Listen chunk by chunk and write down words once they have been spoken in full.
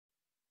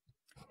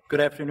Good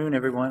afternoon,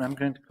 everyone. I'm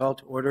going to call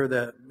to order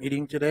the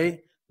meeting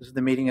today. This is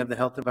the meeting of the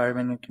Health,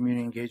 Environment, and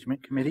Community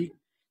Engagement Committee.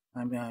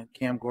 I'm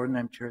Cam Gordon.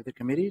 I'm chair of the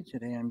committee.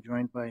 Today I'm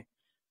joined by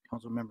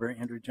Council Member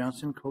Andrew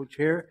Johnson,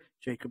 co-chair,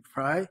 Jacob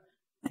Fry,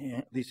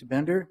 Lisa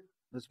Bender,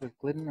 Elizabeth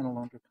Glidden, and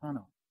Alondra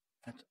Cano.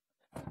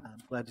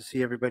 I'm glad to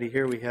see everybody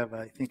here. We have,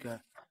 I think,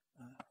 a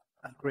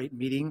great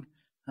meeting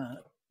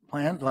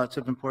planned, lots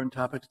of important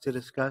topics to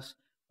discuss.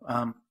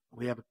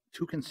 We have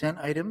 2 consent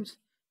items,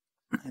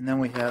 and then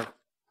we have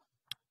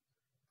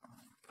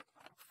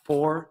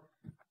 4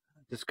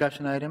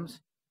 discussion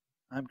items.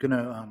 I'm going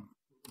to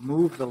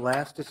move the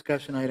last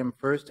discussion item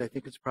first. I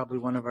think it's probably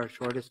one of our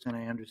shortest, and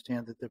I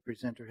understand that the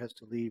presenter has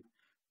to leave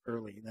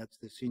early. That's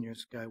the Senior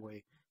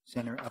Skyway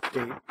Center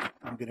update.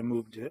 I'm going to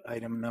move to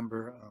item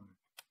number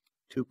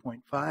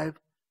 2.5,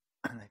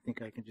 and I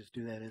think I can just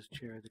do that as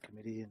chair of the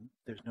committee, and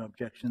there's no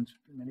objections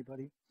from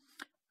anybody.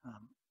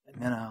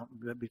 And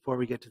then before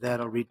we get to that,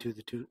 I'll read through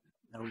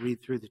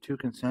the 2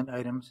 consent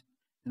items,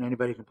 and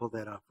anybody can pull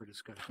that off for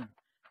discussion,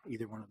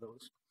 either one of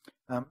those.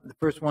 The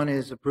first one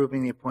is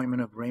approving the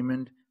appointment of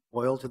Raymond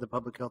Boyle to the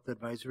Public Health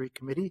Advisory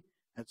Committee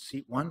at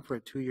seat 1 for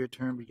a 2-year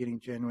term beginning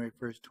January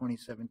 1st,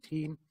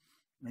 2017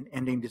 and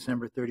ending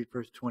December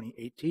 31st,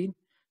 2018.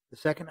 The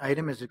second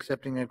item is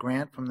accepting a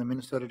grant from the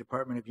Minnesota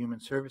Department of Human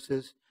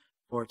Services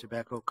for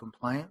tobacco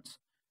compliance.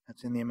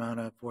 That's in the amount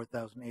of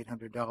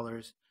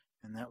 $4,800,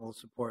 and that will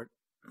support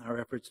our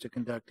efforts to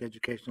conduct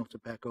educational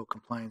tobacco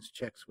compliance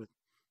checks with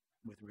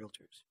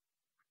realtors.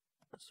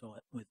 So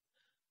with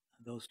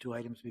those 2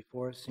 items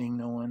before us, seeing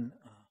no one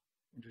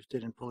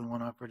interested in pulling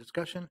one off for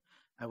discussion,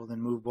 I will then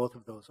move both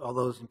of those. All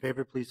those in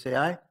favor, please say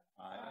aye.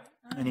 Aye.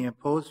 Any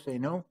opposed, say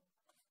no.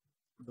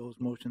 Those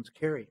motions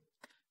carry.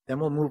 Then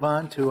we'll move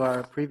on to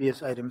our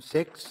previous item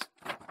 6.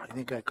 I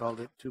think I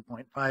called it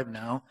 2.5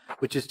 now,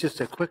 which is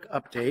just a quick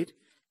update.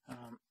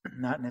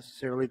 Not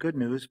necessarily good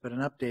news, but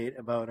an update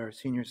about our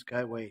Senior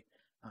Skyway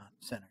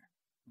Center.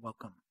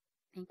 Welcome.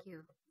 Thank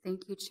you.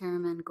 Thank you,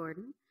 Chairman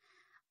Gordon.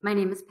 My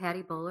name is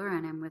Patty Bowler,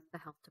 and I'm with the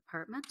Health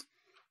Department.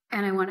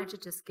 And I wanted to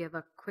just give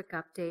a quick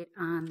update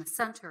on the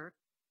center.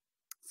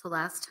 So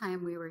last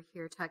time we were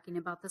here talking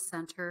about the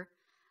center,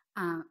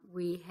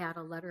 we had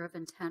a letter of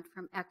intent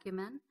from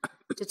Ecumen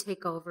to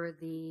take over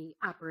the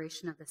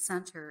operation of the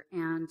center.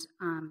 And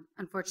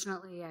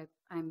unfortunately,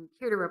 I'm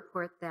here to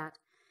report that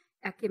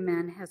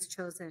Ecumen has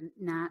chosen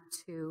not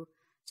to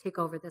take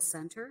over the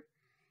center,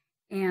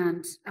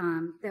 and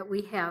that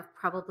we have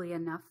probably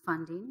enough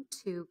funding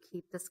to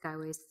keep the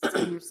Skyway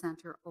Senior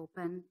Center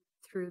open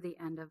through the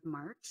end of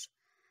March.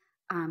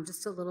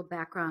 Just a little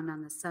background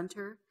on the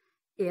center.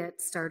 It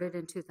started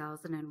in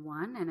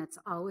 2001, and it's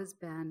always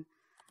been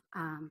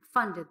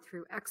funded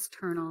through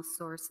external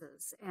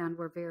sources, and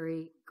we're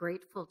very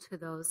grateful to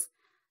those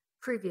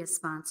previous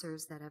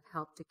sponsors that have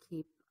helped to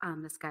keep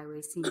the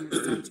Skyway Senior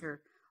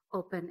Center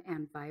open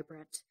and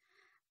vibrant.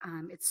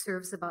 It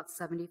serves about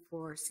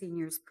 74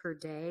 seniors per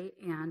day,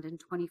 and in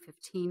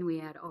 2015 we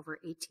had over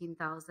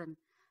 18,000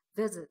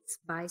 visits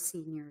by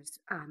seniors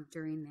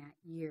during that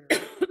year.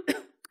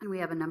 And we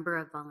have a number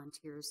of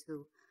volunteers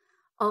who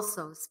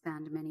also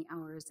spend many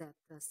hours at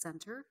the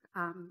center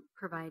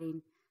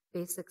providing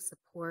basic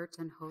support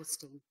and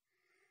hosting.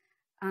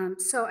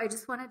 So I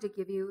just wanted to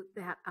give you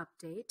that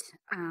update.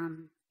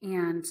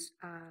 And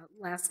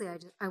lastly,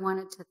 I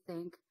wanted to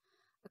thank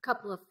a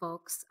couple of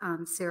folks,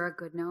 Sarah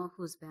Goodnow,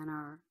 who's been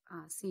our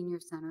senior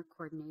center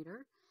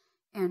coordinator,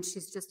 and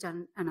she's just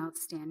done an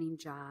outstanding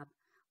job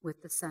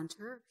with the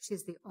center.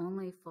 She's the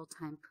only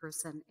full-time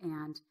person,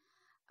 and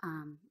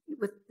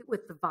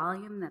with the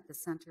volume that the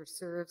center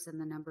serves and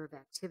the number of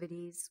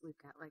activities,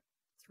 we've got like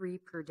 3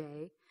 per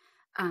day.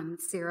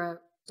 Sarah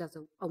does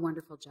a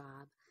wonderful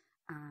job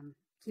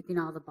keeping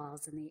all the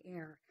balls in the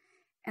air.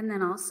 And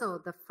then also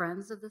the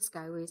Friends of the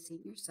Skyway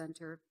Senior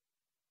Center.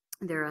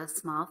 They're a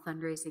small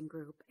fundraising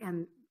group,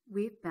 and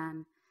we've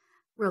been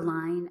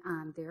relying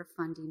on their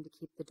funding to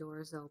keep the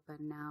doors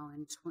open now,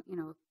 and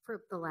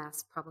for the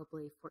last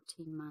probably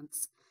 14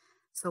 months.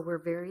 So we're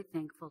very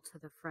thankful to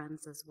the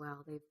Friends as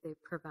well.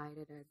 They've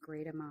provided a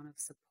great amount of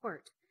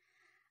support.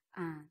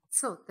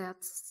 So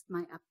that's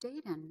my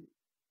update, and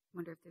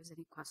wonder if there's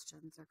any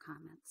questions or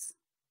comments.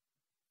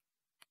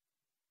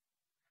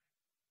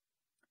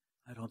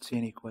 I don't see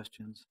any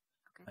questions.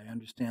 Okay. I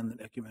understand that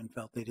Ecumen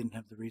felt they didn't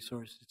have the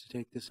resources to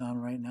take this on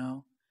right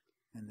now,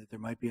 and that there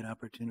might be an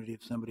opportunity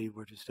if somebody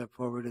were to step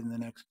forward in the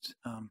next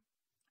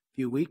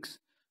few weeks,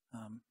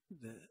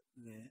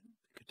 they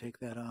could take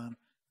that on.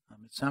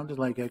 It sounded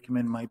like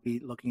Ecumen might be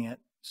looking at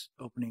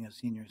opening a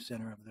senior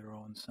center of their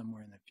own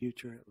somewhere in the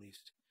future, at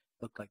least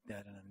looked like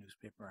that in a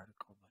newspaper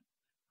article,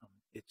 but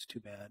it's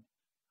too bad.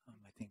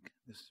 I think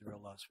this is a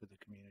real loss for the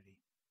community.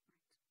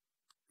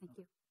 Thank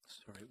you.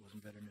 Sorry, it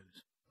wasn't better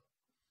news.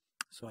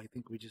 So I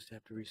think we just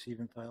have to receive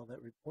and file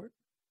that report.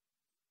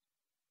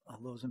 All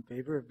those in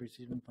favor of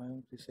receiving and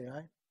filing, please say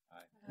aye.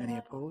 Aye. Any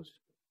opposed?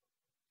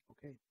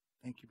 Okay,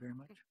 thank you very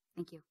much. Okay.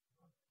 Thank you.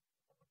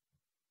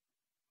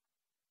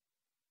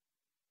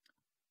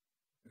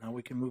 Now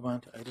we can move on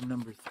to item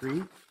number 3.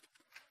 And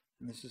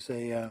this is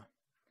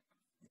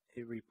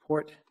a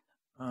report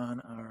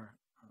on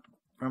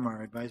from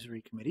our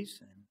advisory committees,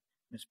 and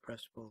Ms.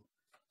 Press will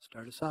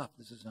start us off.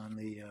 This is on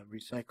the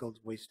recycled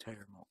waste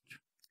tire mulch.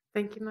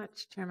 Thank you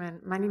much, Chairman.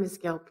 My name is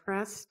Gail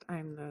Prest.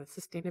 I'm the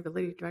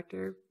Sustainability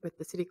Director with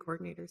the City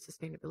Coordinator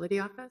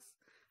Sustainability Office,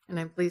 and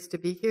I'm pleased to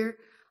be here.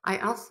 I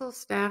also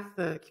staff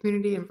the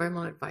Community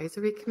Environmental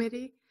Advisory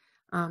Committee,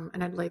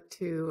 and I'd like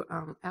to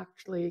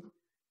actually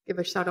give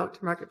a shout out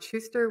to Margaret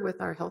Schuster with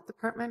our Health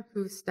Department,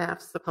 who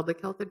staffs the Public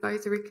Health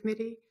Advisory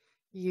Committee.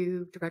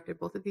 You directed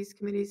both of these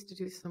committees to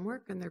do some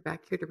work, and they're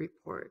back here to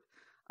report.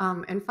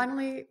 And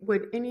finally,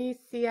 would any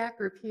SEAC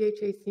or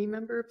PHAC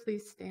member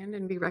please stand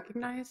and be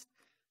recognized?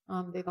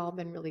 They've all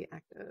been really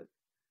active.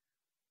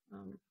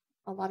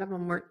 A lot of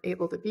them weren't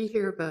able to be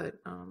here, but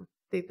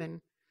they've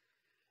been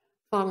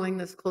following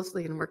this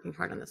closely and working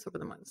hard on this over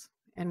the months.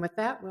 And with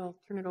that, we'll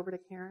turn it over to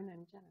Karen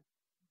and Jenna.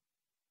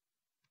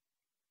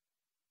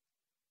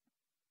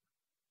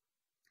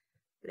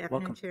 Good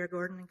afternoon, Welcome. Chair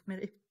Gordon and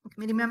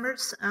committee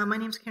members. My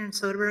name is Karen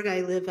Soderberg.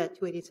 I live at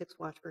 286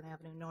 Washburn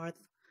Avenue North.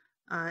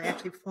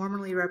 Actually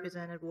formerly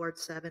represented Ward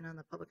 7 on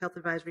the Public Health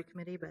Advisory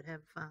Committee, but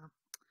have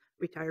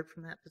retired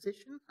from that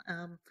position.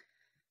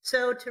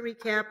 So to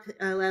recap,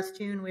 last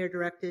June we were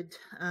directed,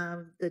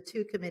 the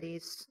two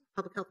committees,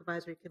 Public Health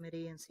Advisory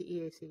Committee and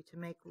CEAC, to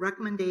make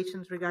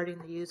recommendations regarding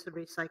the use of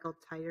recycled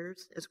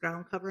tires as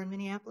ground cover in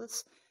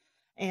Minneapolis.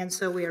 And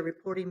so we are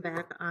reporting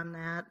back on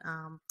that.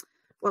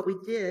 What we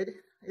did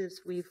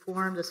is we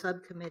formed a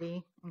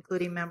subcommittee,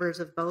 including members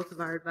of both of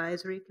our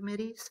advisory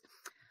committees.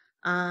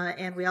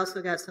 And we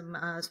also got some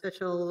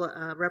special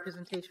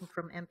representation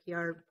from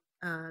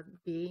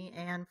MPRB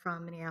and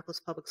from Minneapolis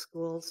Public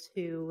Schools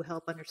to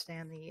help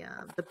understand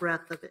the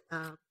breadth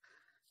of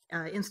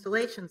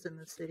installations in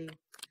the city.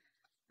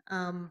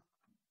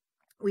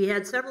 We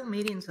had several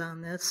meetings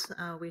on this.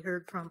 We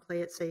heard from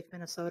Play It Safe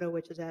Minnesota,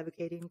 which is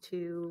advocating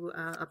to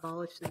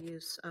abolish the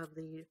use of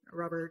the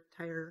rubber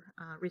tire,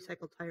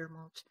 recycled tire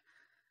mulch.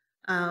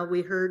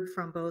 We heard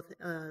from both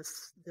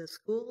the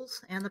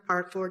schools and the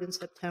park board in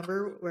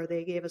September, where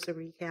they gave us a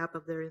recap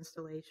of their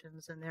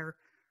installations and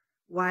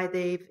why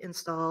they've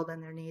installed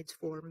and their needs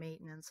for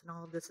maintenance. And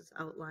all of this is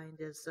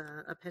outlined as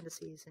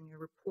appendices in your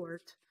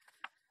report.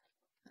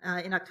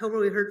 In October,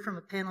 we heard from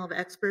a panel of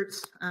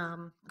experts,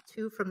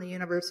 two from the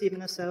University of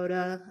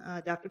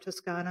Minnesota, Dr.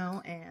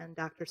 Toscano and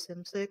Dr.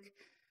 Simsek.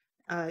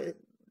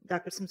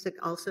 Dr. Simsek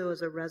also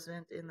is a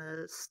resident in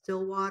the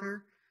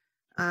Stillwater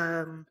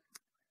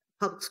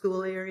public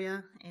school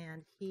area,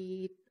 and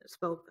he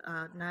spoke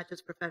not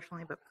just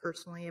professionally but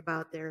personally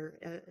about their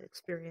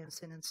experience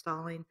in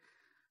installing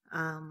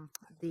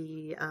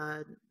the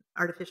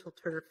artificial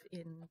turf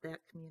in that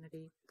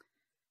community.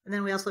 And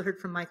then we also heard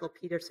from Michael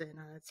Peterson,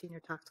 a senior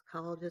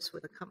toxicologist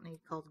with a company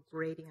called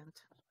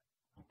Gradient.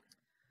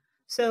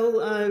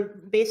 So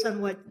based on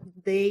what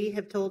they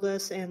have told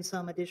us and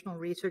some additional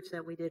research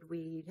that we did,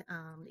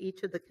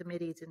 each of the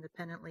committees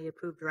independently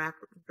approved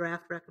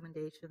draft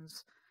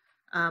recommendations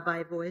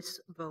by voice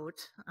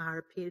vote.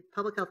 Our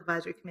Public Health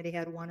Advisory Committee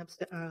had one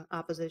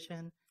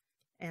opposition,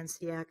 and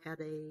SEAC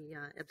had a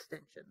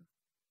abstention.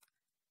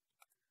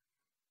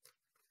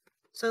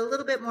 So a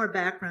little bit more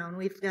background.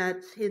 We've got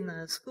in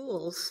the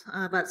schools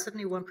about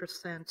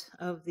 71%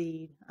 of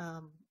the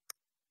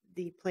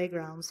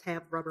playgrounds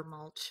have rubber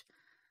mulch.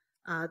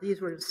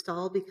 These were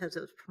installed because it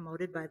was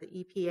promoted by the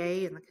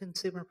EPA and the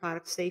Consumer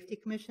Product Safety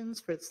Commissions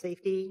for its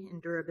safety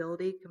and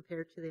durability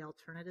compared to the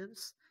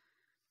alternatives.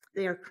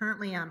 They are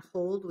currently on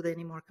hold with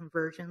any more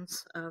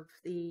conversions of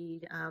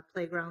the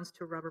playgrounds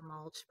to rubber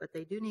mulch, but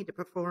they do need to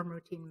perform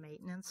routine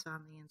maintenance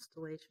on the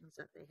installations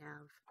that they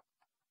have.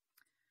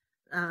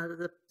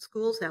 The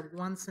schools have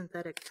one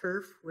synthetic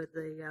turf with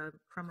the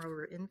crumb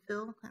rubber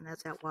infill, and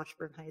that's at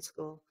Washburn High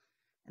School.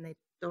 And they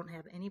don't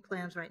have any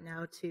plans right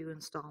now to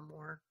install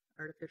more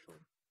artificial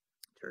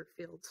turf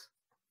fields.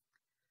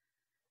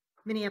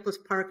 Minneapolis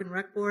Park and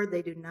Rec Board,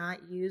 they do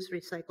not use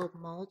recycled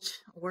mulch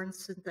or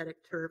synthetic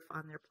turf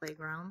on their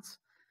playgrounds.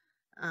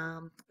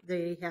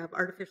 They have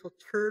artificial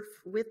turf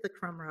with the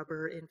crumb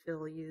rubber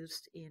infill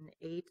used in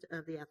 8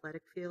 of the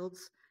athletic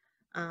fields.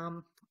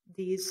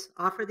 These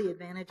offer the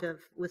advantage of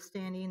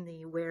withstanding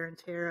the wear and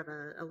tear of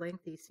a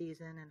lengthy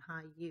season and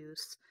high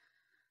use.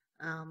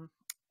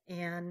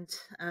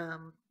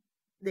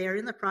 They are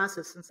in the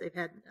process, since they've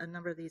had a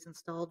number of these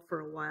installed for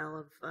a while,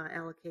 of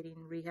allocating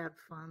rehab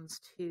funds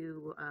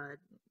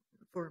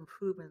for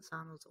improvements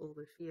on those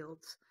older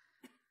fields.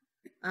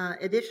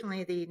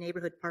 Additionally, the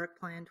Neighborhood Park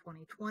Plan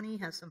 2020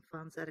 has some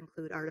funds that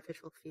include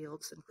artificial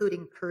fields,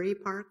 including Curry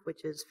Park,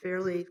 which is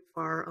fairly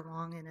far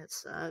along in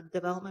its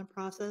development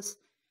process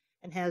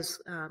and has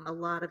a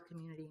lot of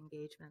community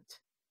engagement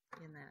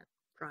in that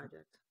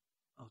project.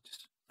 I'll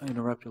just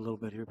interrupt you a little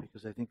bit here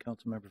because I think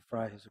Councilmember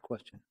Fry has a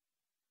question.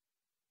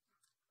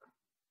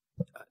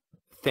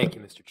 Thank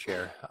you, Mr.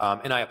 Chair.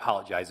 And I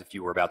apologize if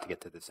you were about to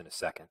get to this in a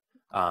second.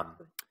 Do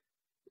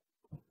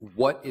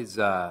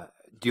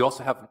you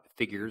also have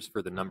figures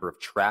for the number of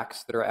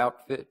tracks that are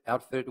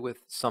outfitted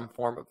with some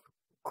form of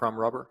crumb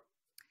rubber?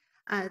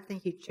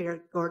 Thank you,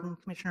 Chair Gordon.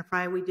 Commissioner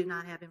Fry, we do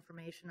not have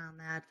information on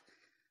that.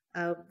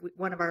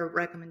 One of our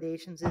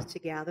recommendations is to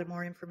gather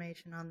more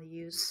information on the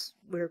use.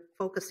 We're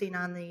focusing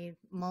on the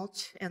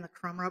mulch and the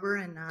crumb rubber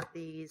and not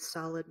the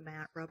solid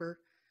mat rubber,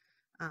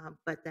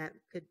 but that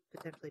could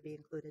potentially be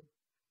included.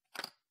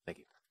 Thank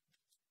you.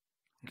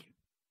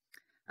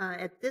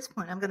 At this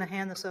point, I'm going to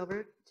hand this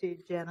over to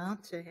Jenna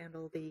to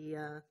handle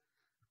the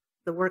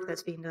work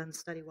that's being done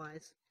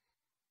study-wise.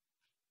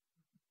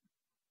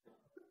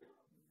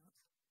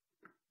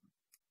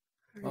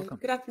 All right. Welcome.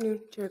 Good afternoon,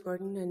 Chair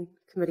Gordon and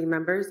committee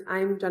members.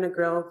 I'm Jenna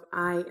Grove.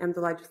 I am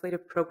the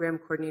Legislative Program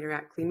Coordinator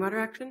at Clean Water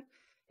Action,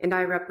 and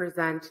I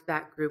represent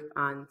that group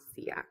on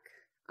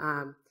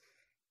SEAC.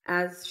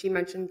 As she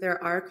mentioned,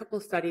 there are a couple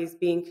studies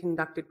being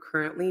conducted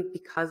currently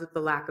because of the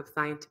lack of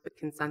scientific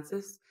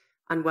consensus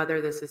on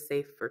whether this is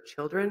safe for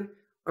children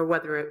or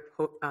whether it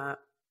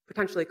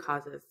potentially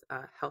causes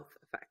health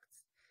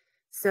effects.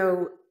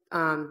 So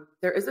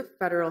there is a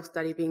federal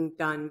study being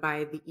done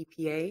by the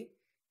EPA,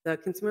 the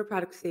Consumer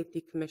Product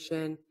Safety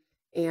Commission,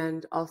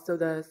 and also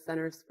the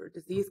Centers for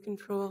Disease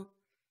Control.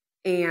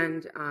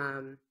 And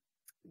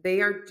they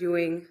are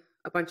doing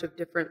a bunch of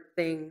different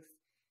things,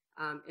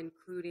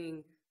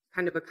 including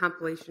kind of a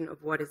compilation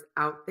of what is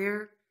out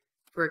there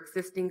for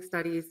existing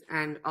studies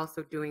and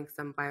also doing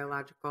some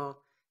biological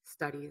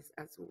studies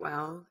as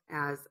well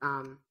as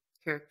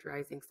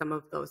characterizing some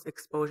of those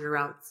exposure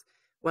routes,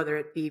 whether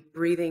it be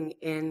breathing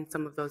in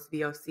some of those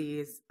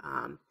VOCs,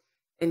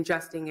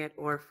 ingesting it,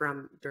 or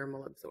from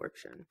dermal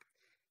absorption.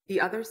 The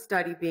other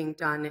study being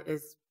done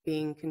is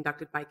being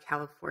conducted by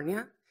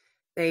California.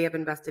 They have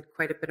invested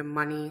quite a bit of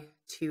money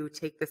to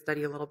take the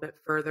study a little bit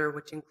further,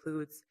 which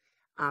includes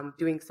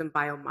doing some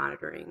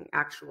biomonitoring,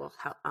 actual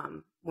health,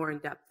 more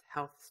in-depth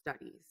health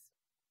studies.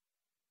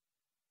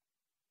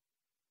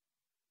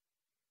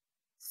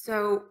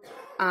 So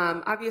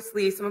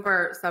obviously some of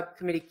our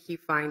subcommittee key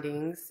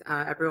findings,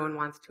 everyone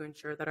wants to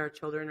ensure that our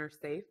children are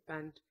safe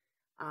and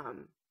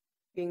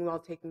being well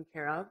taken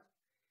care of.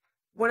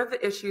 One of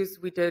the issues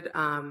we did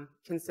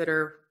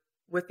consider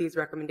with these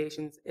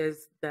recommendations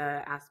is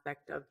the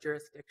aspect of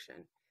jurisdiction.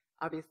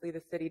 Obviously,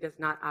 the city does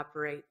not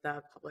operate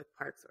the public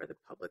parks or the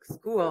public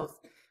schools,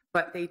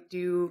 but they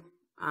do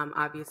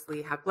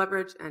obviously have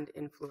leverage and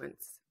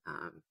influence.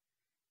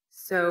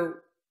 So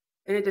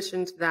in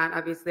addition to that,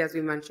 obviously, as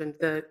we mentioned,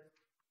 the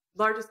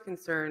largest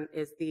concern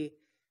is the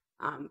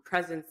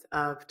presence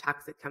of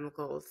toxic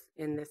chemicals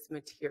in this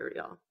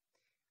material.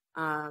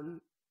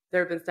 There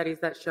have been studies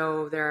that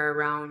show there are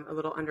around a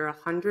little under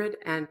 100,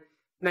 and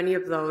many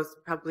of those,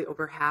 probably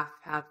over half,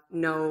 have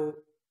no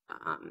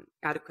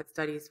adequate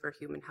studies for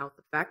human health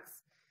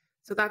effects.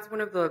 So that's one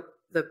of the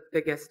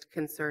biggest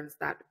concerns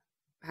that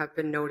have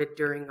been noted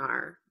during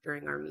our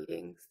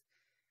meetings.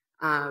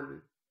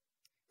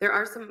 There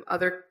are some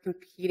other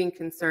competing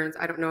concerns.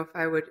 I don't know if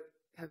I would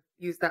have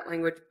used that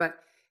language, but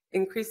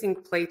increasing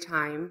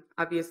playtime.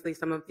 Obviously,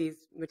 some of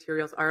these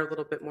materials are a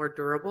little bit more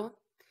durable.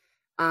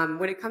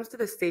 When it comes to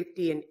the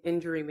safety and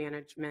injury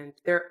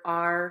management, there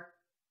are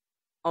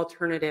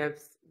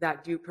alternatives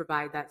that do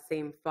provide that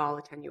same fall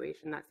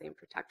attenuation, that same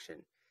protection.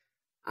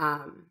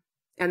 And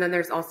then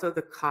there's also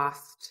the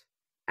cost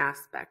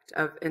aspect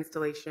of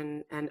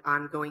installation and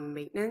ongoing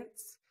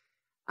maintenance.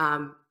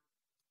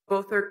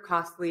 Both are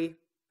costly.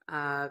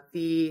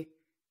 The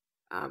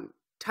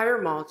tire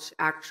mulch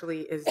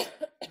actually is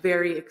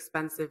very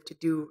expensive to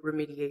do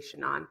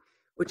remediation on,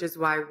 which is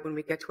why when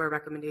we get to our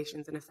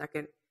recommendations in a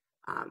second,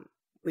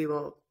 we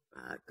will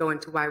go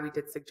into why we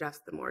did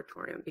suggest the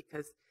moratorium,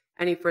 because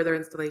any further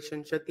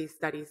installation, should these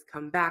studies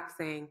come back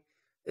saying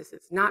this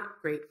is not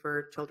great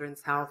for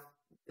children's health,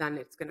 then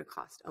it's going to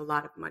cost a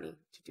lot of money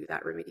to do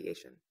that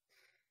remediation.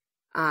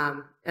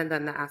 And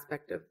then the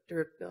aspect of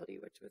durability,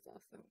 which was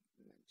also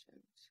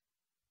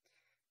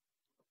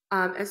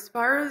mentioned. As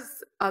far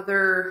as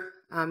other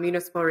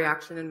municipal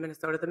reaction in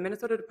Minnesota, the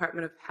Minnesota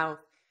Department of Health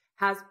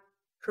has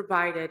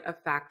provided a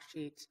fact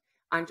sheet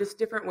on just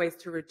different ways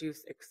to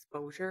reduce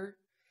exposure.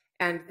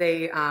 And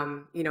they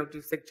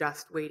do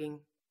suggest waiting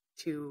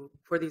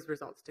for these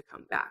results to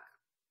come back.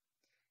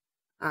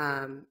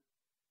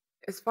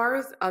 As far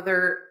as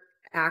other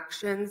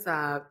actions,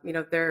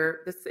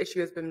 this issue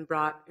has been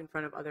brought in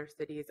front of other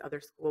cities,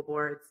 other school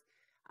boards.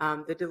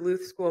 The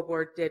Duluth School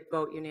Board did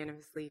vote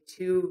unanimously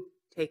to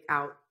take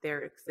out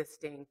their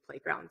existing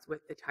playgrounds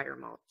with the tire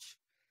mulch.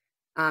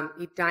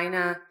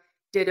 Edina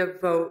did a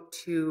vote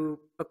to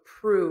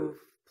approve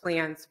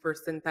plans for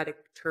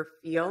synthetic turf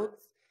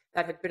fields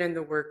that had been in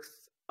the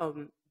works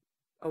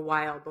a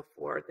while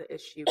before the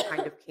issue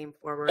kind of came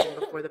forward and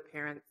before the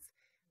parents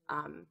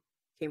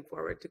came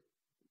forward to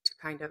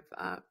kind of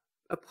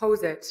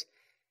oppose it.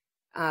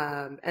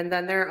 And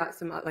then there are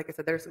some, like I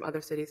said, there are some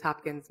other cities,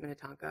 Hopkins,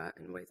 Minnetonka,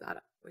 and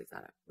Wayzata.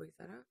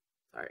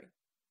 Sorry.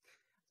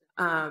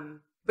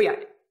 But yeah,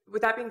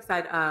 with that being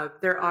said,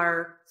 there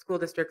are school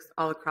districts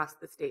all across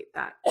the state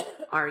that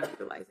are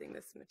utilizing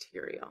this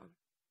material.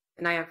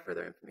 And I have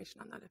further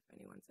information on that if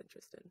anyone's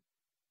interested.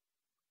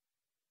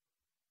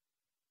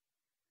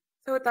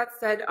 So with that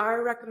said,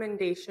 our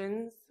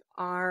recommendations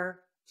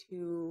are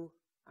to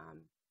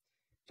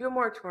do a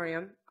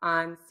moratorium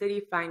on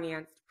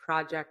city-financed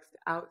projects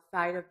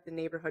outside of the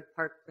neighborhood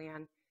park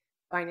plan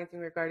financing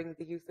regarding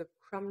the use of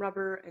crumb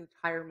rubber and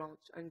tire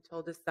mulch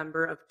until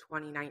December of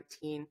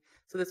 2019.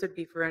 So this would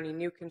be for any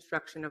new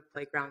construction of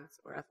playgrounds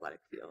or athletic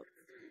fields.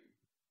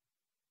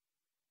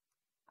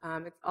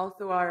 It's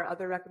also our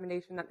other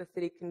recommendation that the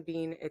city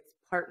convene its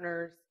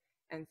partners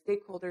and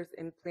stakeholders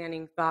in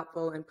planning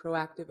thoughtful and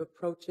proactive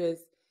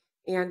approaches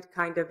and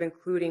kind of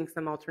including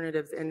some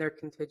alternatives in their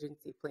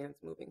contingency plans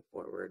moving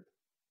forward.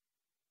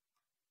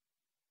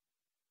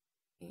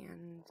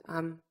 And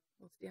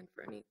we'll stand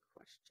for any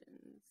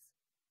questions.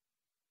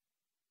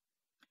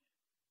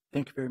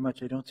 Thank you very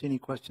much. I don't see any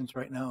questions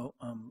right now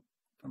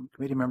from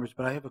committee members,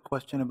 but I have a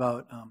question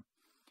about,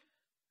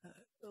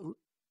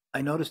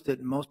 I noticed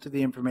that most of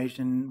the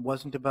information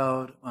wasn't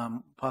about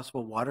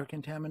possible water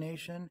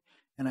contamination,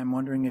 and I'm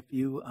wondering if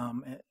you,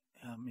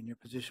 in your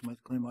position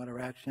with Clean Water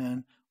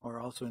Action or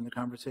also in the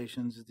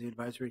conversations at the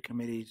advisory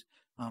committees,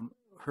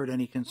 heard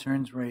any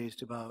concerns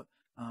raised about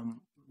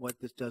what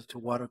this does to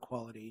water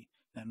quality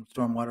and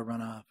stormwater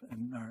runoff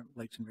in our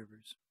lakes and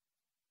rivers.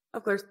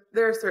 Of course,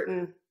 there are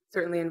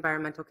certainly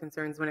environmental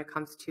concerns when it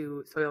comes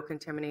to soil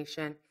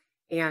contamination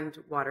and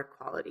water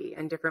quality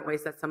and different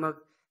ways that some of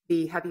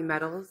the heavy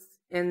metals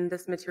in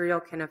this material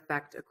can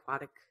affect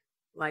aquatic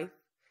life.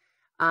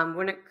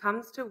 When it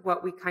comes to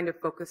what we kind of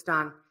focused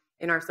on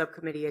in our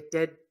subcommittee, it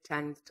did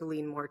tend to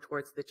lean more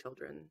towards the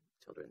children's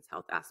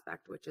health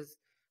aspect, which is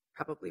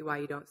probably why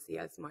you don't see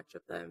as much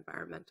of the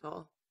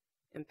environmental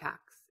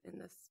impacts in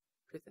this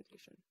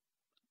presentation.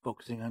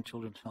 Focusing on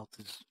children's health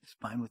is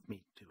fine with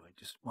me too. I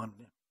just wanted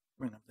to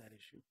bring up that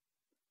issue.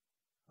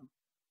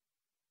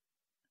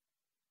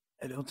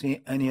 I don't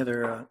see any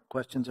other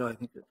questions. Oh, I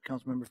think that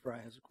Councilmember Fry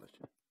has a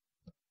question.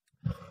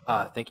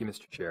 Thank you,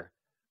 Mr. Chair.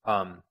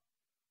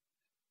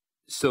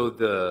 So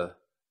the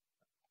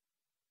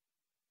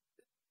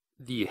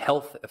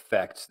health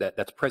effects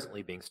that's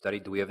presently being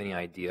studied, do we have any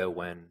idea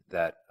when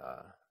that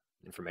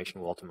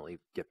information will ultimately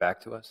get back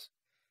to us?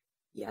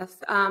 Yes,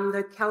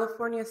 the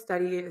California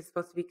study is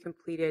supposed to be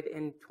completed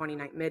in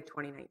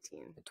mid-2019.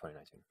 In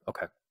 2019,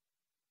 okay.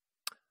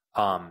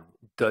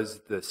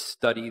 Does the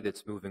study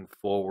that's moving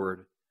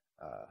forward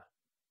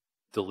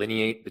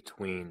delineate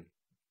between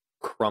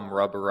crumb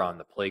rubber on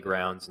the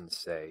playgrounds and,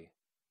 say,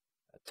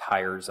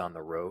 tires on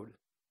the road?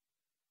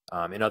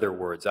 In other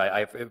words,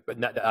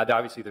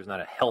 obviously there's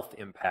not a health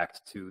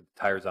impact to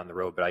tires on the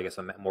road, but I guess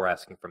I'm more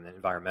asking from an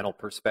environmental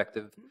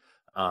perspective.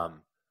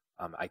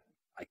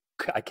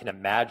 I can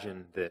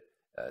imagine that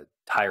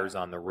tires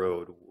on the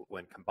road,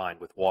 when combined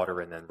with water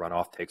and then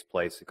runoff takes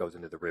place, it goes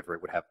into the river,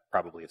 it would have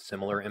probably a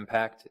similar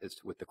impact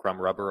as with the crumb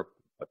rubber,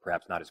 but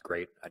perhaps not as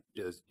great. Do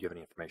you have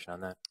any information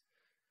on that?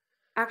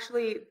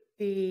 Actually,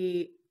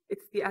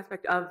 it's the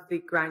aspect of the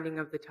grinding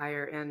of the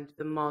tire and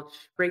the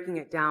mulch, breaking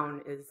it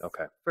down is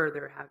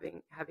further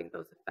having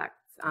those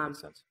effects. That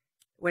makes sense.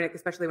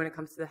 Especially when it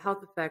comes to the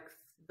health effects,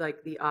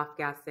 like the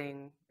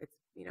off-gassing, it's,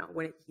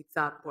 when it heats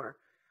up or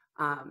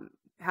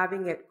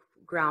having it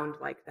ground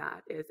like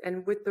that is,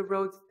 and with the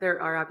roads,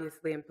 there are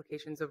obviously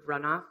implications of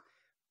runoff,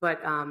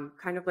 but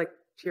kind of like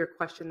to your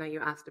question that you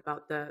asked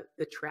about the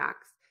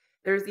tracks,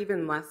 there's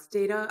even less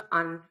data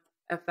on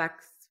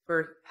effects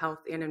for health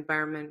and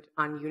environment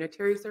on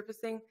unitary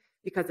surfacing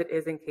because it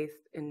is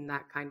encased in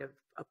that kind of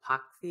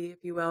epoxy,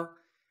 if you will.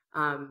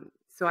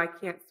 So I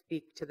can't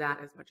speak to that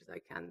as much as I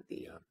can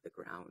the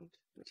ground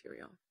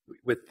material.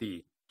 With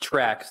the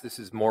tracks, this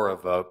is more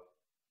of a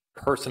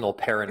personal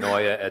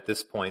paranoia at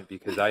this point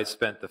because I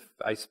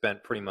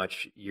spent pretty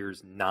much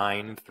years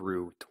 9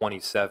 through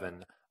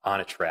 27 on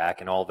a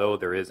track, and although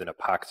there is an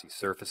epoxy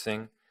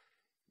surfacing,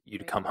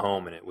 you'd come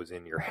home and it was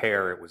in your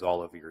hair, it was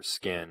all over your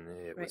skin,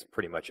 it was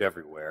pretty much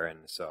everywhere. And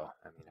so,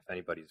 I mean, if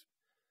anybody's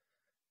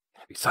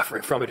going to be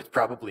suffering from it, it's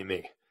probably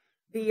me.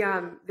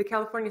 The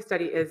California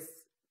study is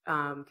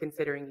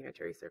considering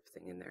unitary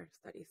surfacing in their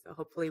study, so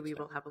hopefully we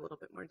will have a little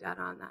bit more data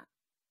on that.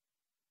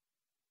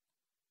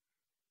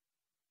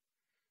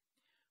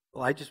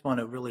 Well, I just want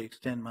to really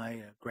extend my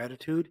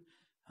gratitude.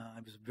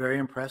 I was very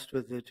impressed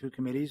with the two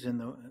committees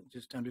and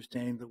just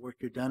understanding the work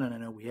you've done, and I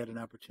know we had an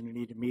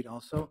opportunity to meet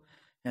also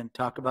and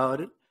talk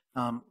about it,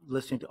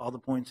 listening to all the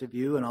points of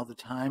view and all the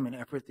time and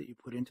effort that you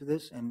put into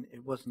this. And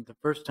it wasn't the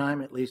first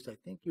time, at least I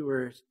think you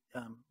were,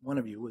 one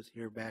of you was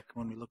here back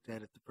when we looked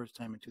at it the first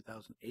time in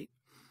 2008.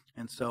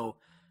 And so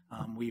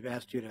we've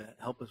asked you to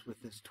help us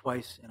with this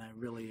twice, and I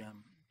really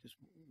just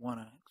want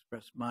to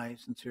express my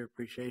sincere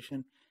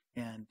appreciation.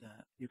 And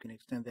you can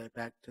extend that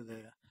back to the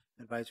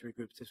advisory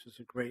groups. This was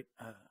a great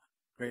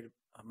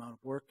amount of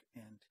work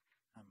and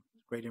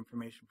great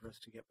information for us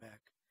to get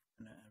back,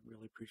 and I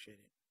really appreciate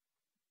it.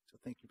 So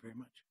thank you very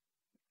much.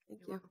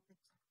 Thank you.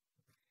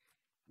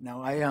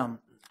 Now I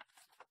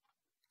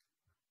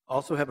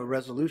also have a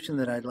resolution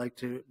that I'd like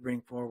to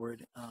bring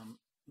forward.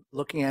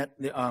 Looking at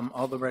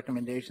all the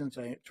recommendations,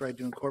 I tried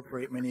to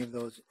incorporate many of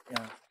those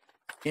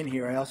in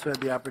here. I also had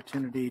the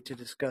opportunity to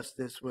discuss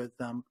this with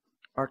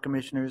our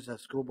commissioners, a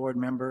school board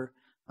member,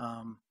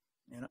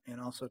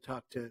 and also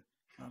talk to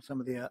some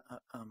of the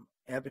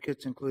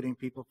advocates, including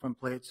people from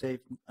Play It Safe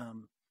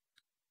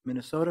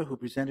Minnesota, who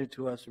presented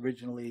to us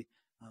originally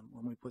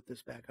when we put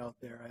this back out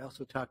there. I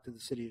also talked to the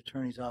city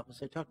attorney's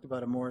office. I talked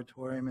about a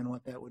moratorium and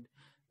what that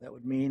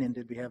would mean, and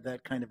did we have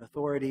that kind of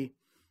authority.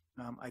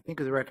 I think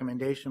the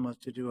recommendation was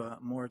to do a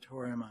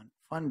moratorium on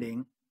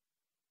funding.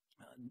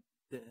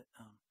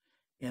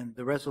 And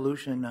the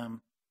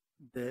resolution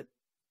that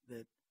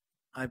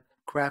I've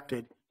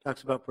crafted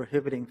talks about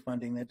prohibiting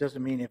funding. That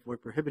doesn't mean if we're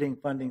prohibiting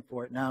funding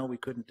for it now, we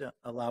couldn't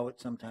allow it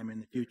sometime in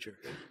the future.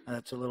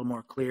 That's a little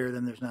more clear.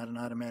 Then there's not an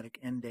automatic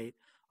end date.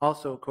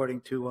 Also,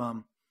 according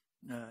to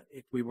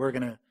if we were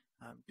going to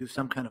do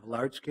some kind of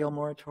large-scale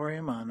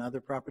moratorium on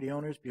other property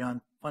owners beyond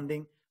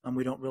funding,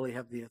 we don't really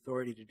have the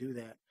authority to do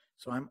that.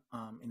 So I'm,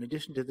 in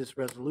addition to this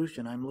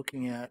resolution, I'm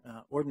looking at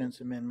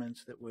ordinance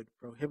amendments that would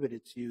prohibit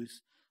its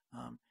use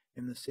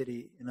in the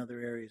city in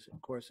other areas.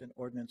 Of course, an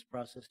ordinance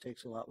process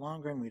takes a lot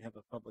longer, and we'd have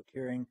a public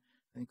hearing.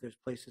 I think there's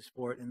places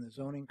for it in the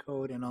zoning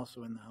code and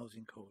also in the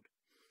housing code.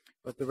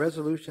 But the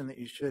resolution that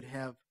you should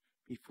have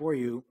before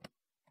you,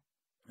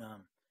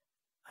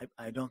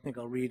 I don't think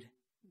I'll read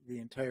the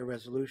entire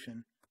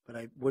resolution, but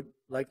I would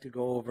like to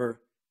go over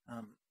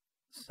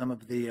some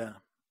of the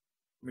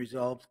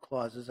resolved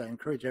clauses. I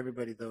encourage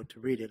everybody, though, to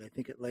read it. I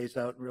think it lays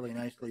out really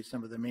nicely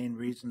some of the main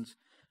reasons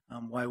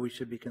why we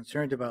should be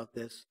concerned about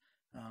this.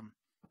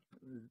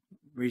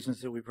 Reasons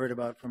that we've heard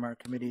about from our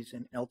committees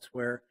and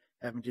elsewhere,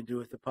 having to do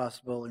with the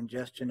possible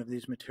ingestion of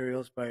these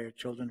materials by our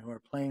children who are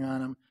playing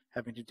on them,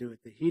 having to do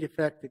with the heat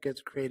effect that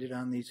gets created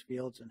on these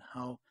fields and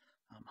how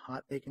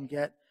hot they can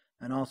get,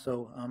 and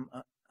also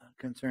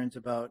concerns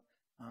about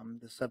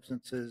the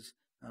substances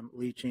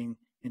leaching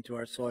into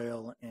our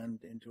soil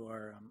and into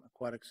our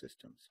aquatic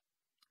systems.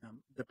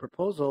 The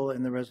proposal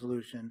in the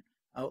resolution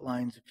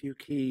outlines a few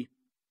key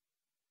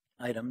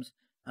items.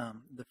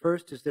 The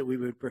first is that we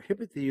would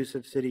prohibit the use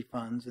of city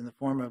funds in the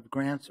form of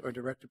grants or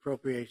direct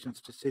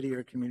appropriations to city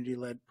or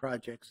community-led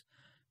projects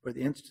for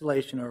the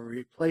installation or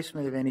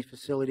replacement of any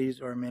facilities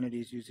or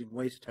amenities using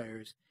waste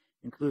tires,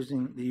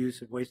 including the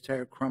use of waste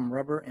tire crumb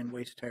rubber and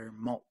waste tire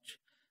mulch.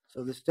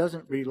 So this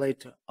doesn't relate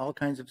to all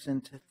kinds of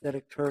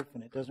synthetic turf,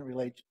 and it doesn't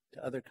relate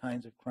to other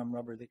kinds of crumb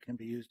rubber that can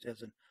be used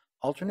as an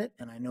alternate.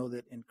 And I know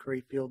that in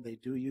Curry Field they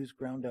do use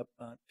ground up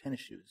tennis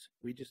shoes.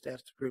 We just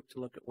asked the group to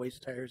look at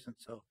waste tires, and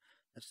so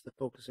that's the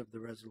focus of the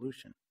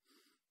resolution.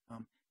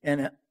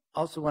 And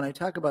also, when I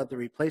talk about the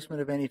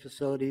replacement of any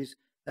facilities,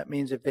 that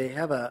means if they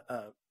have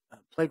a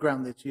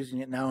playground that's using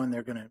it now and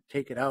they're going to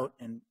take it out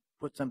and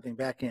put something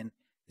back in,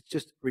 it's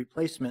just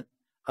replacement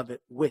of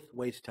it with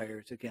waste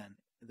tires again.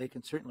 They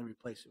can certainly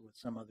replace it with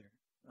some other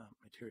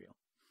material.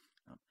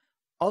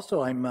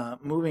 Also, I'm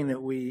moving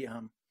that we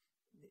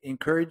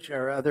encourage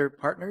our other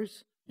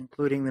partners,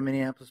 including the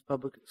Minneapolis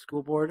Public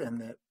School Board and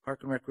the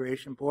Park and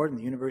Recreation Board and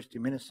the University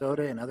of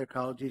Minnesota and other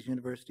colleges,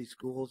 universities,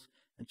 schools,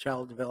 and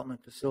child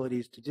development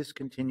facilities to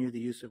discontinue the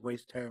use of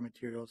waste tire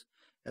materials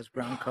as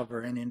ground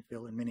cover and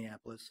infill in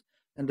Minneapolis,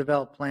 and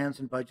develop plans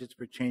and budgets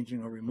for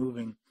changing or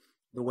removing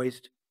the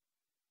waste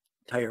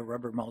tire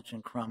rubber mulch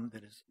and crumb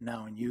that is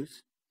now in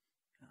use.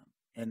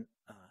 And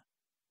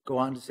go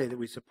on to say that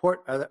we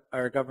support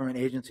our government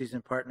agencies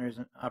and partners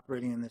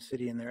operating in the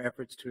city in their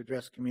efforts to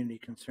address community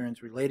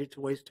concerns related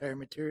to waste tire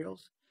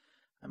materials.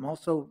 I'm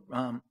also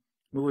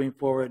moving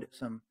forward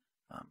some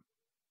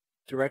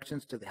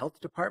directions to the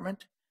health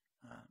department.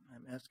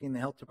 I'm asking the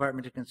health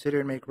department to consider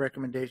and make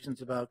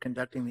recommendations about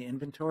conducting the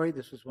inventory.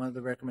 This was one of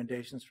the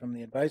recommendations from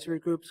the advisory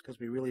groups because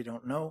we really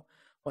don't know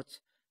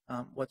what's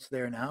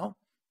there now.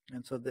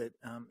 And so that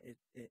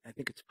I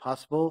think it's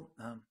possible.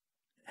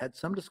 Had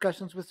some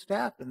discussions with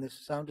staff, and this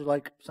sounded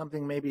like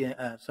something maybe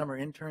a summer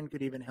intern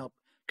could even help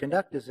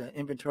conduct, as an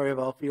inventory of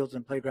all fields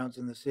and playgrounds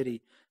in the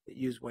city that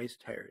use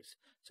waste tires.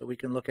 So we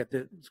can look at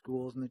the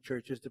schools and the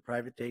churches, the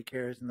private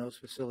daycares, and those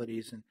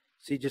facilities and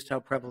see just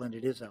how prevalent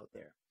it is out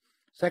there.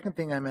 Second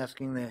thing I'm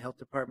asking the health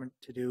department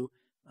to do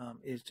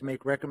is to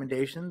make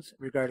recommendations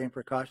regarding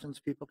precautions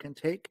people can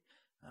take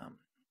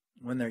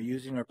when they're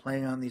using or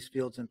playing on these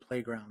fields and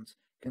playgrounds,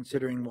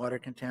 considering water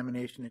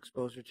contamination,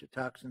 exposure to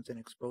toxins, and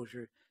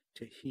exposure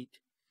to heat.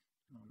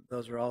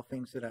 Those are all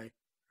things that I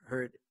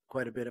heard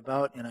quite a bit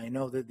about, and I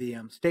know that the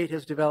state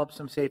has developed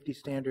some safety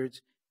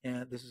standards,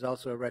 and this is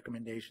also a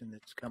recommendation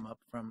that's come up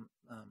from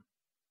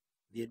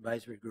the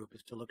advisory group,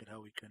 is to look at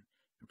how we can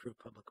improve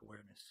public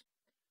awareness.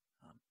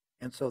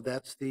 And so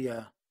that's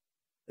the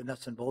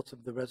nuts and bolts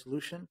of the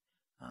resolution.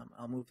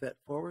 I'll move that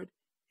forward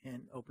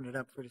and open it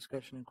up for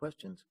discussion and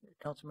questions.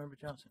 Councilmember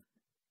Johnson.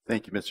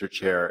 Thank you, Mr.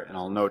 Chair. And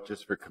I'll note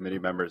just for committee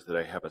members that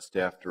I have a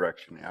staff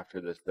direction after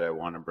this that I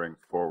want to bring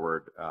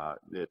forward.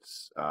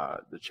 It's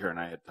the chair and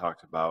I had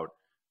talked about,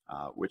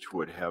 which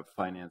would have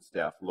finance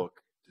staff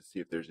look to see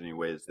if there's any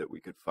ways that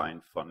we could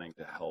find funding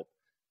to help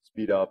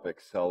speed up,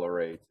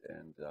 accelerate,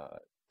 and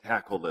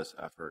tackle this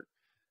effort.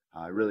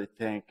 I really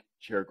thank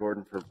Chair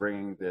Gordon for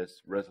bringing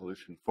this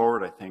resolution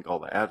forward. I thank all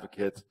the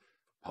advocates,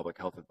 Public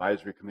Health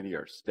Advisory Committee,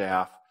 our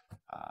staff,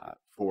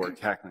 for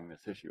tackling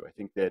this issue. I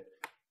think that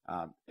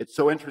It's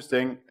so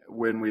interesting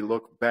when we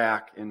look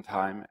back in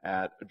time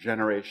at a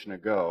generation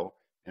ago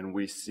and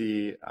we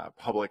see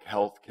public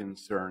health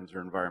concerns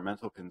or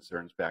environmental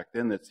concerns back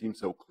then that seem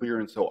so clear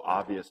and so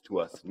obvious to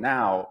us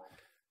now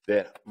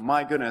that,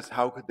 my goodness,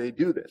 how could they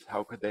do this?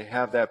 How could they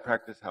have that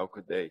practice? How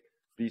could they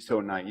be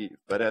so naive?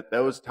 But at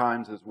those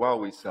times as well,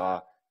 we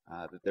saw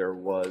that there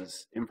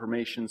was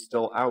information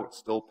still out,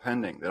 still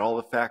pending, that all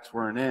the facts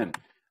weren't in.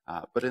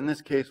 But in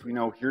this case, we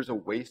know here's a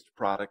waste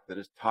product that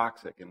is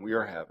toxic, and we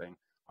are having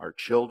our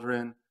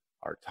children,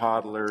 our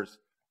toddlers,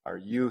 our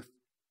youth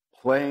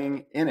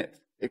playing in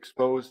it,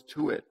 exposed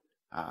to it,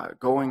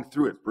 going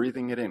through it,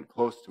 breathing it in,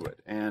 close to it.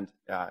 And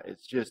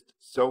it's just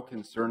so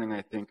concerning,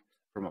 I think,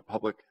 from a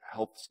public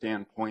health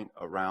standpoint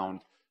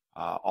around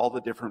all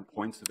the different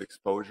points of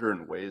exposure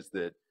and ways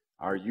that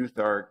our youth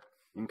are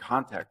in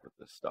contact with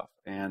this stuff.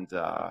 And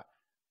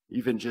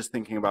even just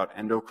thinking about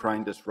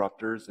endocrine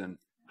disruptors and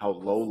how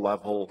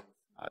low-level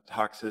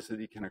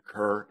toxicity can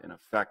occur and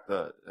affect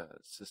the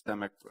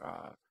systemic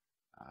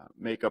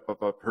makeup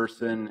of a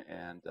person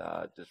and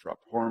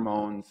disrupt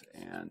hormones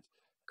and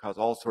cause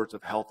all sorts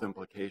of health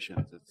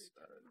implications. It's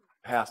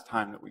past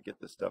time that we get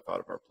this stuff out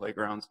of our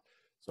playgrounds.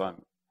 So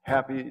I'm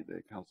happy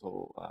that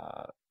Council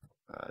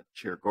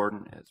Chair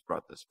Gordon has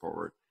brought this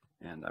forward,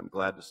 and I'm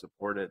glad to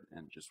support it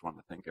and just want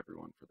to thank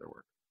everyone for their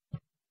work.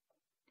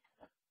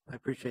 I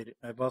appreciate it.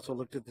 I've also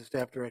looked at the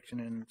staff direction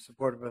in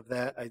supportive of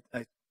that.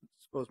 I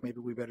suppose maybe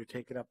we better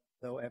take it up,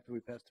 though, after we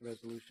pass the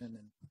resolution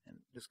and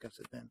discuss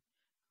it then.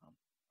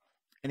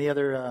 Any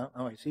other,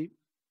 I see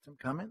some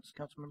comments.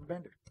 Councilmember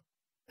Bender.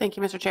 Thank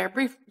you, Mr. Chair.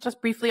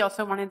 Just briefly,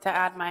 also wanted to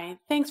add my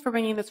thanks for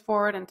bringing this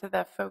forward and to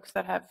the folks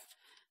that have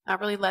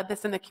really led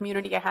this in the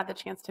community. I had the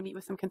chance to meet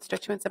with some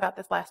constituents about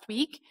this last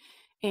week.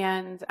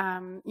 And,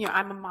 you know,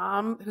 I'm a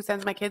mom who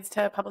sends my kids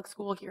to public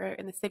school here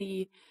in the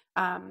city,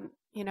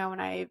 you know,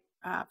 and I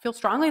feel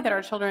strongly that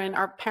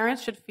our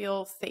parents should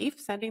feel safe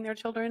sending their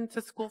children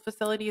to school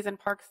facilities and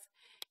parks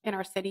in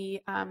our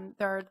city.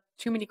 There are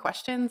too many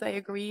questions. I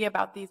agree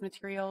about these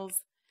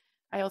materials.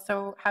 I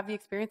also have the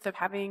experience of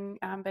having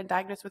been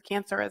diagnosed with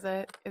cancer as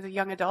a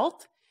young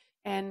adult,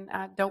 and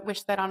don't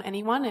wish that on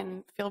anyone,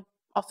 and feel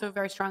also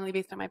very strongly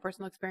based on my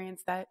personal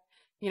experience that,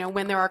 you know,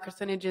 when there are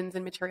carcinogens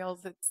in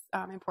materials, it's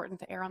important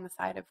to err on the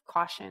side of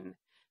caution,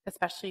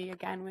 especially,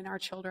 again, when our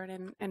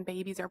children and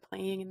babies are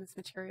playing in this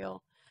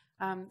material.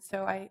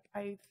 So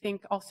I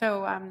think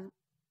also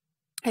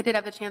I did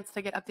have the chance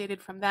to get updated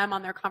from them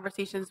on their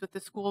conversations with the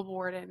school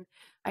board, and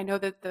I know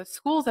that the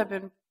schools have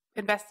been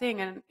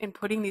investing in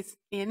putting these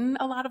in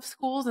a lot of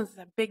schools, and it's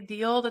a big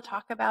deal to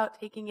talk about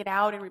taking it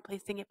out and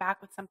replacing it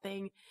back with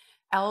something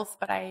else.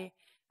 But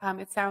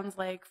it sounds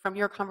like from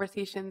your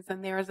conversations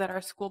and theirs that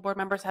our school board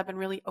members have been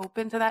really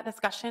open to that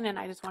discussion, and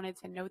I just wanted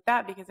to note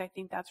that because I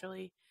think that's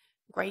really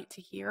great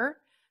to hear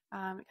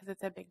because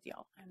it's a big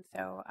deal. And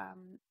so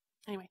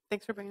anyway,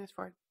 thanks for bringing this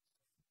forward.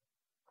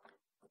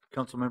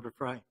 Councilmember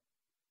Frye.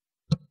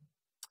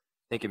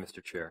 Thank you,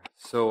 Mr. Chair.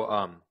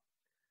 So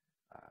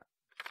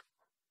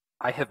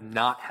I have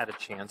not had a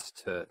chance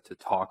to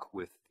talk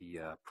with the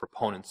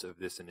proponents of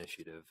this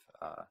initiative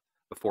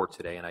before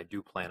today, and I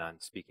do plan on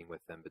speaking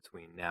with them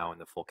between now and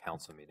the full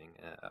council meeting.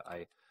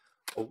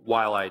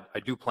 While I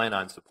do plan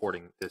on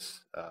supporting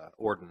this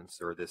ordinance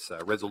or this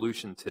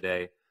resolution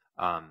today,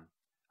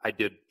 I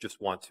did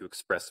just want to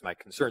express my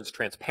concerns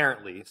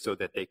transparently so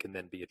that they can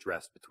then be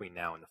addressed between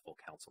now and the full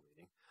council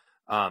meeting.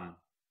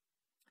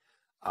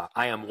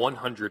 I am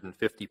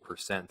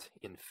 150%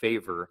 in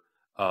favor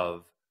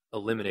of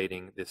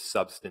eliminating this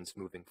substance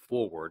moving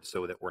forward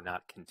so that we're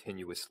not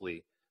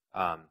continuously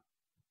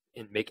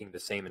in making the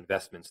same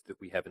investments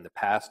that we have in the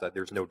past.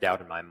 There's no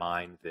doubt in my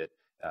mind that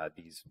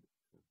these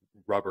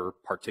rubber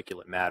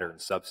particulate matter and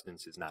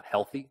substance is not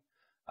healthy.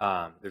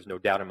 There's no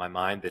doubt in my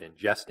mind that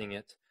ingesting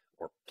it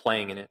or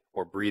playing in it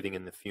or breathing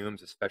in the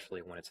fumes,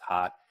 especially when it's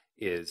hot,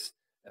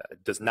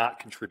 does not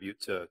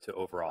contribute to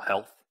overall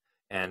health.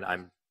 And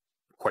I'm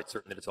quite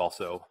certain that it's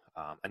also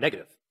a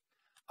negative.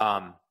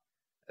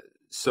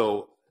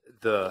 So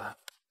the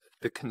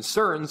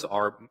concerns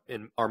are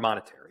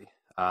monetary.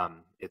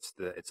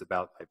 It's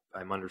about,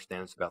 I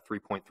understand it's about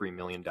 $3.3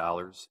 million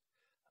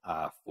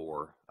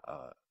for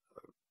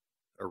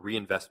a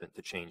reinvestment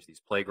to change these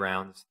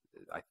playgrounds.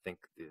 I think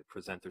the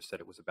presenter said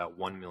it was about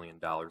 $1 million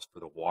for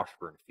the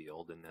Washburn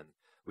field, and then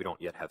we don't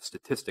yet have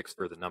statistics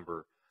for the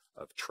number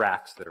of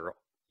tracks that are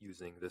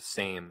using the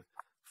same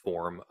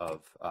form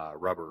of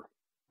rubber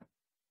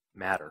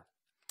matter.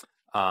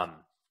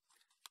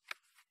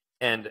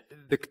 And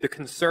the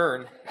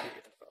concern,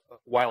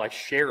 while I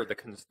share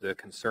the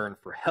concern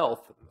for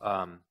health,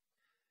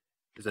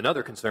 is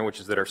another concern, which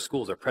is that our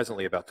schools are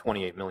presently about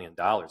 $28 million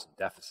in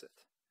deficit.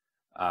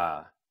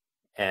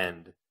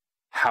 And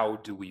how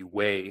do we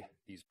weigh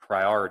these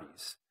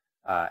priorities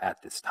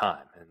at this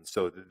time? And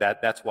so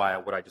that's why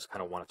what I just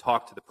kind of want to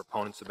talk to the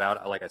proponents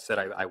about. Like I said,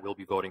 I will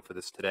be voting for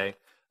this today,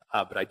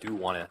 but I do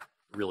want to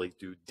really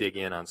dig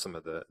in on some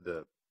of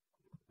the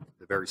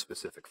very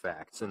specific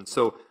facts. And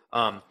so,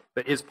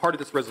 but as part of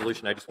this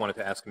resolution, I just wanted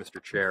to ask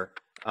Mr. Chair,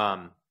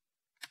 and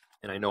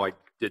I know I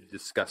did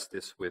discuss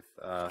this with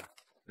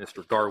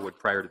Mr. Garwood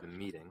prior to the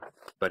meeting,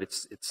 but it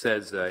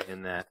says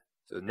in that,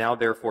 so now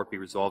therefore be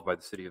resolved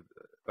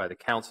by the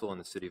council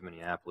and the city of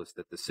Minneapolis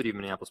that the city of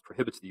Minneapolis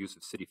prohibits the use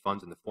of city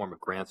funds in the form of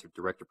grants or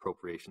direct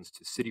appropriations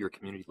to city or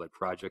community-led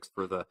projects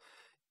for the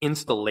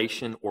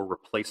installation or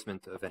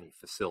replacement of any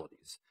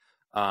facilities.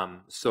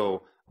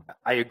 So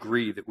I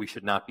agree that we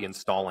should not be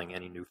installing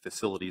any new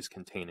facilities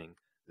containing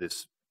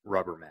this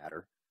rubber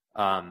matter.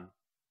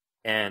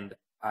 And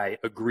I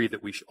agree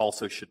that we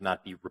also should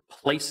not be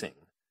replacing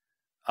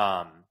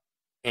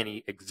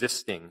any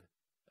existing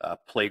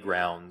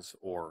playgrounds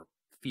or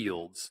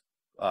fields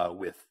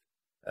with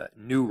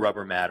new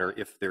rubber matter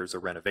if there's a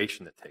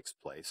renovation that takes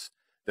place.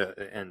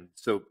 And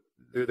so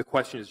the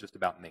question is just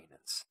about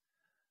maintenance.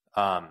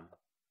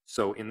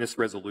 So in this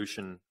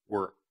resolution,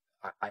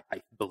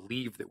 I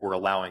believe that we're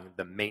allowing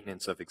the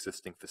maintenance of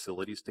existing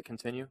facilities to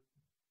continue.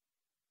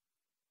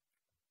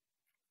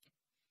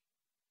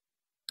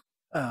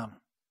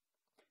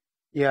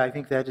 Yeah, I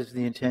think that is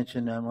the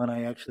intention. When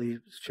I actually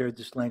shared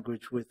this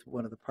language with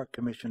one of the park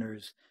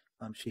commissioners,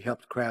 she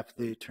helped craft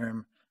the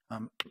term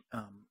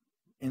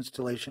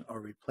installation or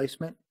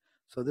replacement.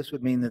 So this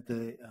would mean that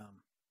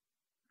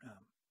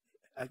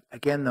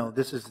again, though,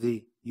 this is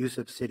the use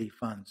of city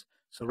funds.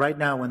 So right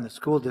now, when the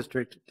school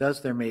district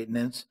does their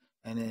maintenance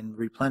and in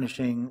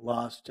replenishing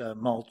lost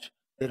mulch,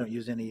 they don't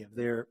use any of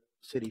their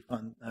city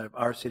fund,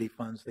 our city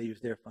funds. They use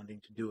their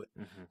funding to do it.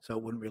 Mm-hmm. So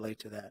it wouldn't relate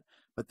to that.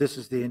 But this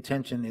is the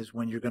intention, is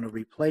when you're going to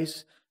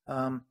replace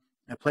a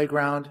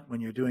playground,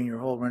 when you're doing your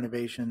whole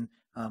renovation,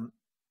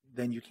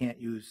 then you can't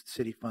use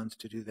city funds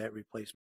to do that replacement.